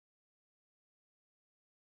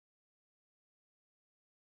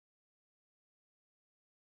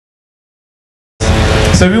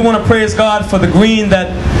So we want to praise God for the green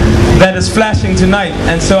that is flashing tonight.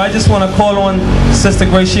 And so I just want to call on Sister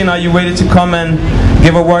Greashena. Are you ready to come and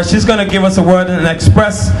give a word? She's going to give us a word and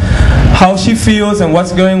express how she feels and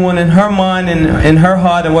what's going on in her mind and in her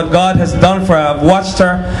heart and what God has done for her. I've watched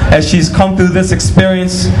her as she's come through this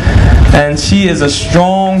experience, and she is a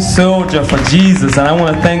strong soldier for Jesus, and I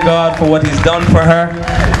want to thank God for what He's done for her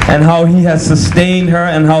and how He has sustained her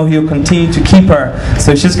and how He'll continue to keep her.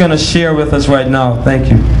 So she's going to share with us right now.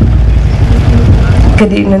 Thank you.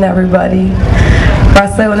 Good evening, everybody.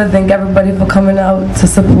 First, I want to thank everybody for coming out to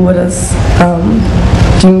support us,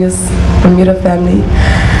 Junior's Bermuda family.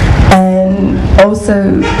 And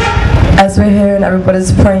also, as we're here and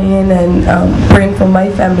everybody's praying and praying for my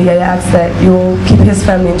family, I ask that you will keep his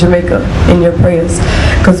family in Jamaica in your prayers.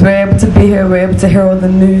 Because we're able to be here, we're able to hear all the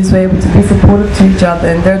news, we're able to be supportive to each other,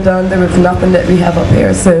 and they're down there with nothing that we have up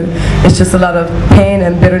here. So it's just a lot of pain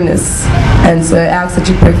and bitterness. And so I ask that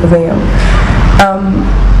you pray for them.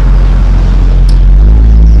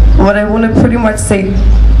 What I want to pretty much say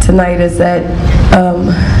tonight is that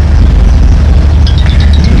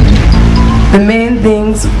the main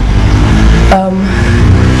things,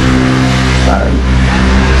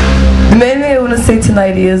 the main thing I want to say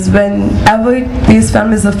tonight is whenever these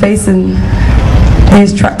families are facing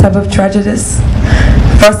these type of tragedies,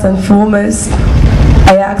 first and foremost,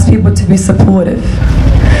 I ask people to be supportive.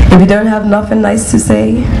 If you don't have nothing nice to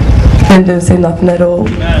say, then don't say nothing at all.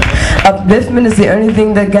 Upliftment is the only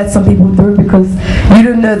thing that gets some people through, because you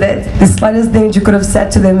don't know that the slightest thing you could have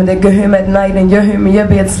said to them when they go home at night and you're home in your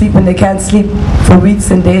bed sleeping, they can't sleep for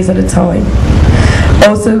weeks and days at a time.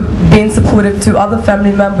 Also being supportive to other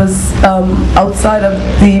family members outside of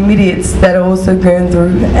the immediates that are also going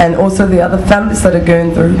through, and also the other families that are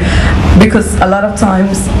going through, because a lot of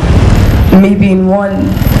times, me being one,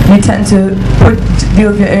 you tend to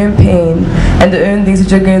deal with your own pain and the own things that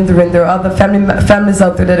you're going through, and there are other families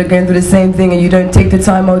out there that are going through the same thing, and you don't take the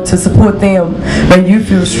time out to support them when you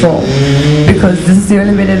feel strong. Because this is the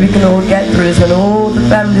only way that we can all get through this, when all the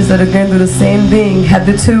families that are going through the same thing have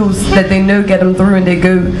the tools that they know get them through, and they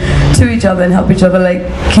go to each other and help each other. Like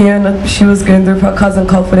Kiana, she was going through her cousin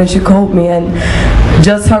Comfort, and she called me, and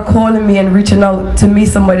just her calling me and reaching out to me,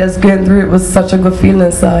 somebody that's going through it, was such a good feeling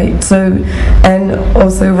inside. So, and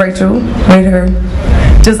also Rachel made her,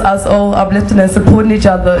 just us all uplifting and supporting each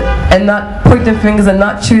other, and not pointing fingers and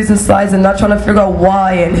not choosing sides and not trying to figure out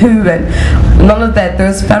why and who and none of that.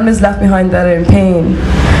 There's families left behind that are in pain.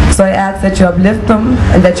 So I ask that you uplift them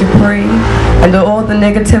and that you pray, and all the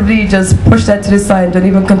negativity, just push that to the side and don't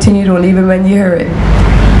even continue to, even when you hear it.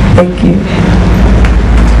 Thank you.